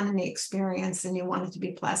the fun and the experience, and you want it to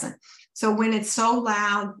be pleasant. So when it's so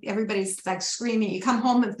loud, everybody's like screaming. You come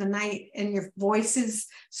home at the night and your voice is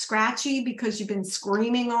scratchy because you've been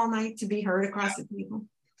screaming all night to be heard across the table.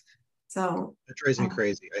 So that drives me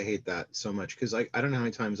crazy. I hate that so much, because I don't know how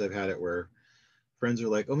many times I've had it where friends are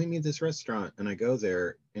like, oh, meet me at this restaurant, and I go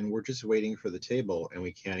there and we're just waiting for the table and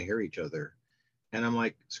we can't hear each other. And I'm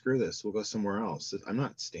like, screw this, we'll go somewhere else. I'm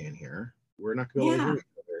not staying here. We're not going to be able to hear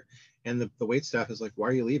each other. And the wait staff is like, why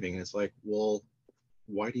are you leaving? And it's like, well,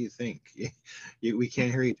 why do you think we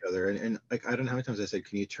can't hear each other? And like, I don't know how many times I said,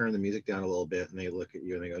 can you turn the music down a little bit? And they look at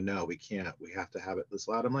you and they go, no, we can't. We have to have it this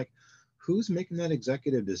loud. I'm like, who's making that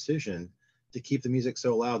executive decision to keep the music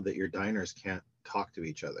so loud that your diners can't talk to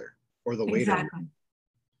each other, or the waiter?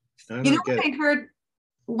 Exactly. You know what I heard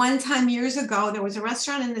one time years ago? There was a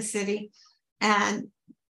restaurant in the city, and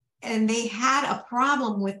they had a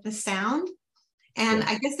problem with the sound. And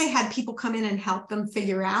I guess they had people come in and help them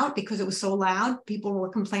figure out, because it was so loud, people were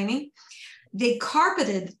complaining. They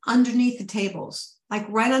carpeted underneath the tables, like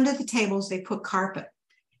right under the tables, they put carpet,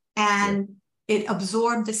 and it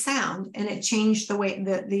absorbed the sound, and it changed the way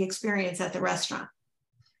the experience at the restaurant.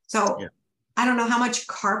 So I don't know how much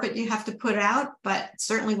carpet you have to put out, but it's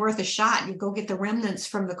certainly worth a shot. You go get the remnants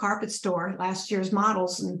from the carpet store, last year's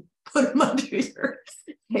models, and put them under your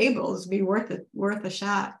tables. Be worth a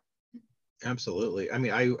shot. Absolutely. I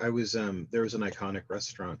mean, I was there was an iconic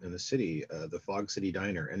restaurant in the city, the Fog City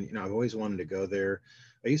Diner, and I've always wanted to go there.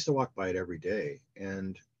 I used to walk by it every day,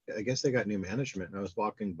 and I guess they got new management, and I was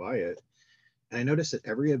walking by it, and I noticed that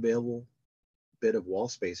every available bit of wall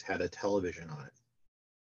space had a television on it.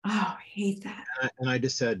 Oh, I hate that. And I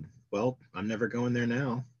just said, well, I'm never going there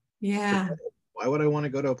now. Yeah. Why would I want to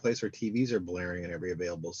go to a place where TVs are blaring in every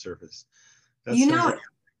available surface?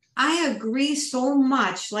 I agree so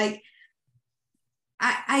much. Like,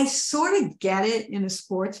 I sort of get it in a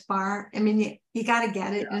sports bar. I mean, you got to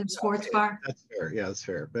get it in a sports bar. That's fair. Yeah, that's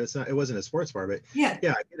fair. But it wasn't a sports bar, but I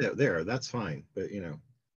get it there. That's fine. But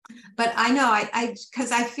But I know,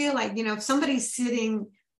 because I feel like, if somebody's sitting,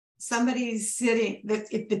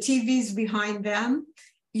 if the TV's behind them,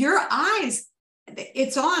 your eyes,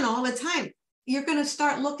 it's on all the time. You're going to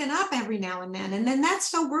start looking up every now and then that's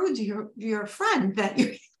so rude to your friend that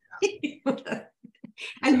you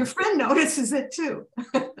and your friend notices it too.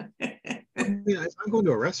 If I'm going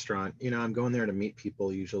to a restaurant, I'm going there to meet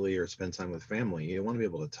people usually, or spend time with family. You want to be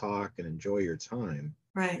able to talk and enjoy your time.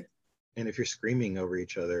 Right. And if you're screaming over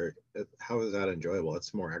each other, how is that enjoyable?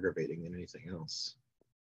 It's more aggravating than anything else.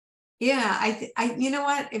 Yeah, I you know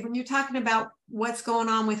what? When you're talking about what's going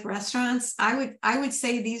on with restaurants, I would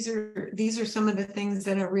say these are some of the things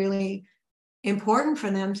that are really important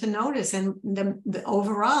for them to notice, and the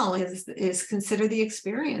overall is consider the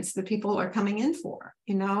experience that people are coming in for,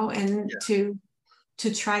 and to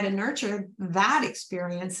try to nurture that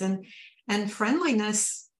experience and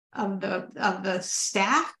friendliness of the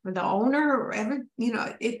staff or the owner or ever,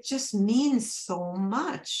 it just means so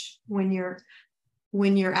much when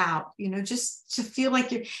you're out, just to feel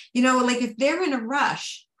like like if they're in a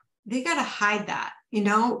rush, they got to hide that,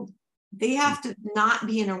 they have to not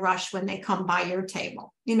be in a rush when they come by your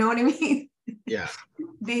table. You know what I mean? Yeah.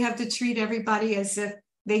 They have to treat everybody as if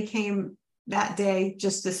they came that day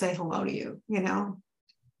just to say hello to you, I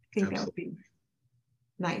think that would be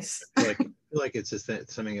nice. I feel like it's just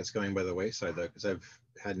something that's going by the wayside, though, because I've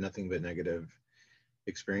had nothing but negative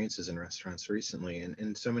experiences in restaurants recently,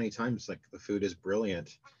 and so many times, like, the food is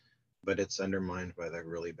brilliant, but it's undermined by the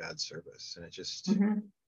really bad service. And it just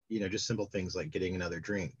just simple things like getting another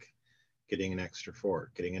drink, getting an extra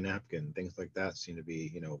fork, getting a napkin, things like that seem to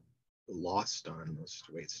be lost on most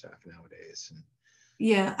wait staff nowadays.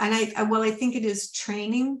 And I think it is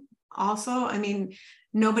training also. I mean,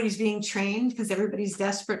 nobody's being trained because everybody's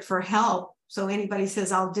desperate for help, so anybody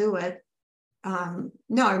says I'll do it.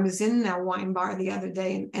 No, I was in that wine bar the other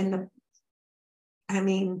day, and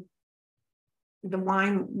the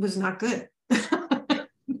wine was not good.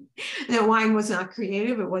 The wine was not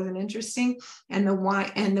creative. It wasn't interesting. And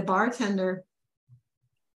the bartender,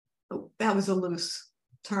 that was a loose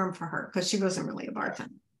term for her because she wasn't really a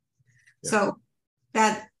bartender. Yeah. So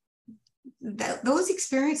that those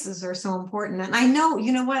experiences are so important. And I know,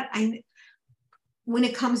 when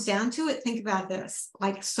it comes down to it, think about this.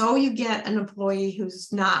 Like, so you get an employee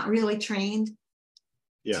who's not really trained.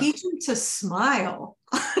 Yeah. Teach them to smile.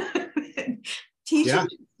 Teach them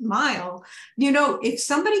to smile. If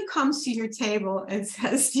somebody comes to your table and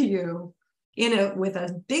says to you, with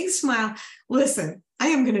a big smile, listen, I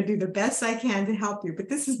am going to do the best I can to help you, but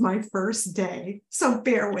this is my first day, so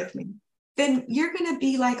bear with me. Then you're going to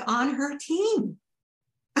be like on her team.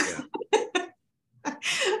 Yeah.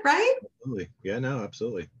 Right? Absolutely. Yeah, no,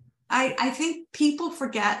 absolutely. I think people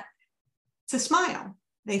forget to smile.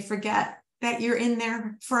 They forget that you're in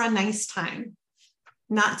there for a nice time,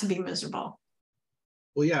 not to be miserable.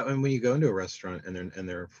 Well, yeah, and when you go into a restaurant and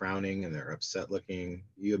they're frowning and they're upset looking,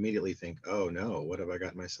 you immediately think, "Oh no, what have I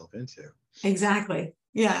gotten myself into?" Exactly.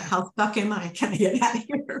 Yeah. How stuck am I? Can I get out of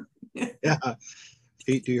here? Yeah,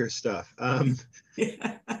 feet do your stuff.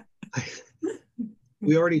 Yeah.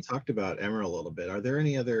 We already talked about Emerald a little bit. Are there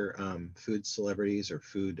any other food celebrities or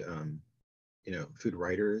food, food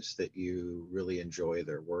writers that you really enjoy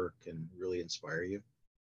their work and really inspire you?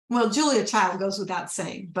 Well, Julia Child goes without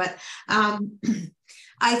saying, but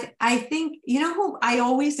I think, you know who I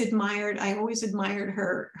always admired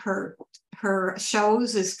her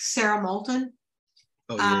shows is Sarah Moulton.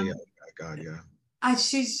 Oh yeah. God, yeah. I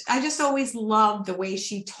just always loved the way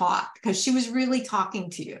she taught, because she was really talking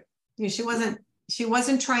to you. She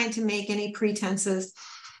wasn't trying to make any pretenses.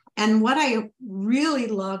 And what I really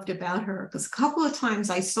loved about her, because a couple of times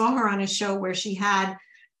I saw her on a show where she had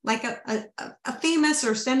like a famous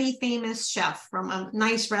or semi-famous chef from a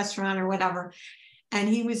nice restaurant or whatever, and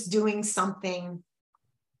he was doing something.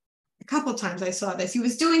 A couple of times I saw this. He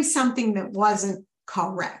was doing something that wasn't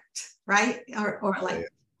correct, right? Or like,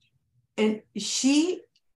 and she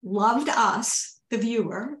loved us, the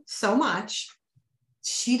viewer, so much.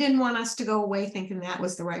 She didn't want us to go away thinking that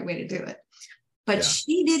was the right way to do it. But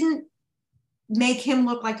she didn't make him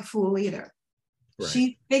look like a fool either. Right.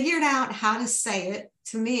 She figured out how to say it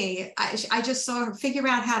to me. I just saw her figure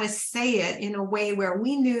out how to say it in a way where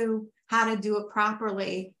we knew how to do it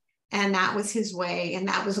properly. And that was his way. And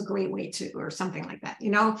that was a great way to, or something like that,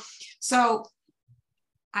 So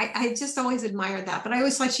I just always admired that. But I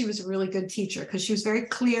always thought she was a really good teacher, because she was very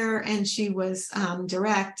clear and she was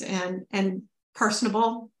direct and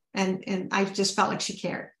personable. And I just felt like she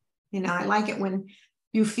cared. I like it when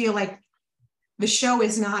you feel like the show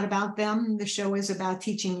is not about them. The show is about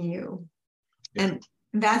teaching you. Yeah. And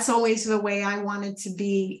that's always the way I wanted to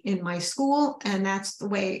be in my school. And that's the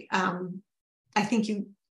way I think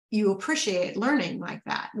you appreciate learning like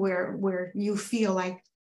that, where you feel like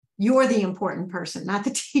you're the important person, not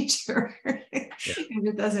the teacher. Yeah. And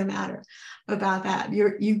it doesn't matter about that.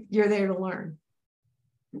 You're there to learn.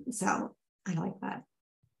 So I like that.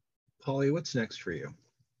 Polly, what's next for you?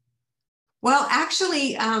 Well,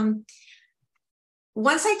 actually,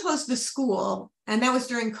 once I closed the school, and that was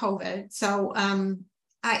during COVID, so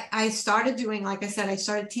I started doing, like I said,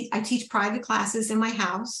 I teach private classes in my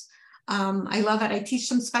house. I love it. I teach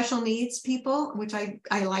some special needs people, which I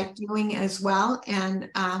like doing as well. And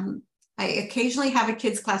I occasionally have a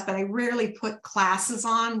kids class, but I rarely put classes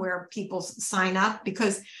on where people sign up,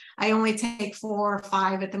 because I only take 4 or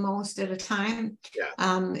 5 at the most at a time. Yeah.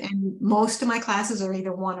 And most of my classes are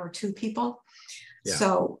either 1 or 2 people. Yeah.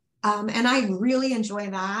 So, and I really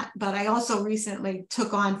enjoy that. But I also recently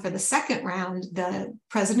took on, for the second round, the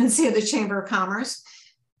presidency of the Chamber of Commerce.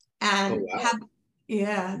 And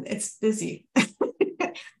it's busy.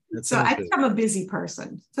 So I think I'm a busy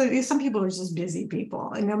person. So some people are just busy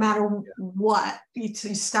people, and no matter what, you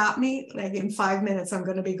stop me, like in 5 minutes, I'm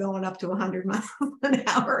going to be going up to 100 miles an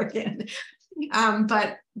hour again.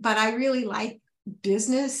 But I really like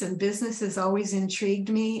business, and business has always intrigued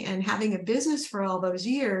me. And having a business for all those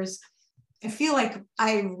years, I feel like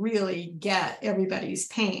I really get everybody's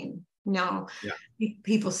pain.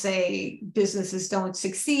 People say businesses don't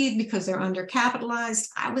succeed because they're undercapitalized.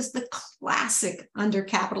 I was the classic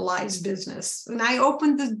undercapitalized business. When I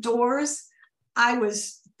opened the doors, I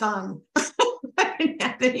was done. I didn't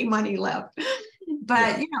have any money left.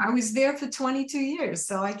 But I was there for 22 years,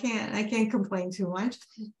 so I can't complain too much.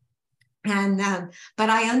 And but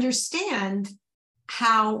I understand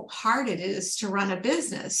how hard it is to run a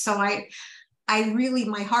business. So I really,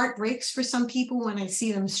 my heart breaks for some people when I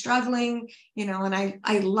see them struggling, and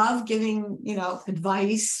I love giving,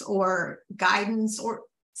 advice or guidance, or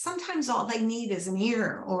sometimes all they need is an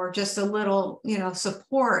ear or just a little,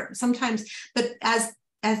 support sometimes. But as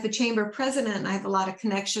the chamber president, I have a lot of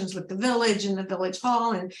connections with the village and the village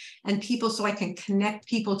hall and people, so I can connect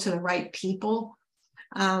people to the right people.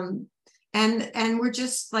 And we're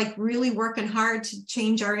just like really working hard to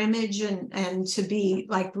change our image and to be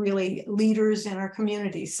like really leaders in our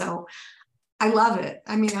community. So I love it.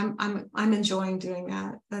 I mean, I'm enjoying doing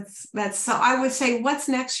that. That's so I would say, what's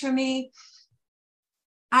next for me?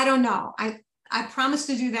 I don't know. I promised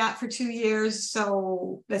to do that for 2 years.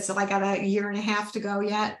 So that's, I got a year and a half to go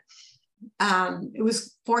yet. It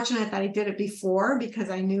was fortunate that I did it before because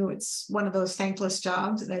I knew it's one of those thankless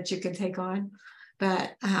jobs that you can take on.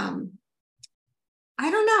 But I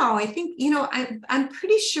don't know. I think, I'm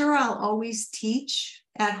pretty sure I'll always teach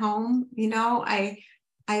at home. I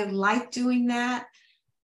like doing that.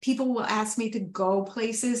 People will ask me to go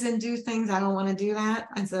places and do things. I don't want to do that.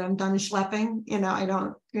 I said, I'm done schlepping. I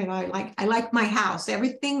don't, I like my house.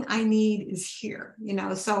 Everything I need is here,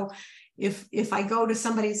 so if I go to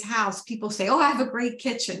somebody's house, people say, oh, I have a great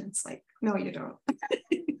kitchen. It's like, no, you don't.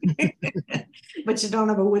 But you don't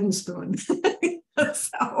have a wooden spoon.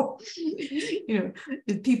 So,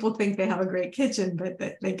 people think they have a great kitchen, but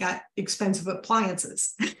they got expensive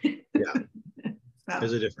appliances. Yeah. So,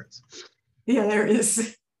 there's a difference. Yeah, there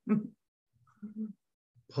is.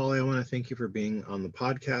 Polly, I want to thank you for being on the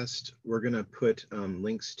podcast. We're going to put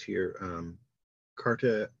links to your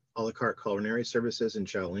Carte a la carte culinary services in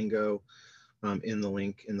Chaolingo in the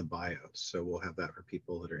link in the bio. So we'll have that for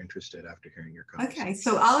people that are interested after hearing your conversation. Okay,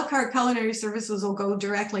 so a la carte culinary services will go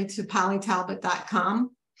directly to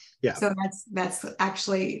polytalbott.com. Yeah. So that's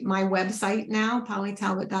actually my website now,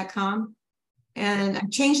 polytalbott.com. And I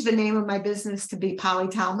changed the name of my business to be Polly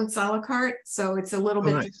Talbott's a la carte. So it's a little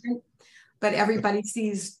bit different, but everybody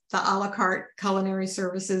sees the a la carte culinary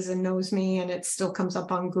services and knows me, and it still comes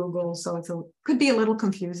up on Google. So could be a little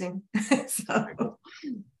confusing. So.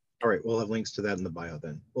 All right, we'll have links to that in the bio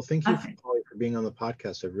then. Well, thank you, Polly, for being on the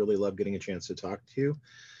podcast. I really love getting a chance to talk to you.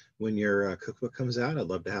 When your cookbook comes out, I'd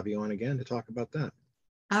love to have you on again to talk about that.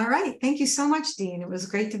 All right. Thank you so much, Dean. It was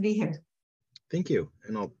great to be here. Thank you.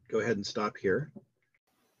 And I'll go ahead and stop here.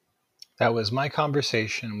 That was my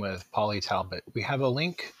conversation with Polly Talbott. We have a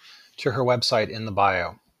link to her website in the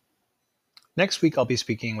bio. Next week, I'll be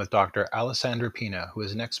speaking with Dr. Alessandra Pina, who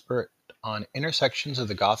is an expert on intersections of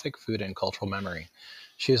the Gothic food and cultural memory.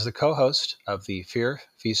 She is the co-host of the Fear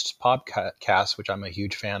Feasts podcast, which I'm a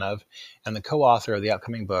huge fan of, and the co-author of the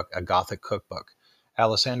upcoming book, A Gothic Cookbook.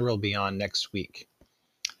 Alessandra will be on next week.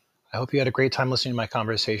 I hope you had a great time listening to my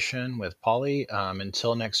conversation with Polly.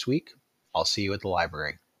 Until next week, I'll see you at the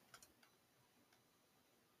library.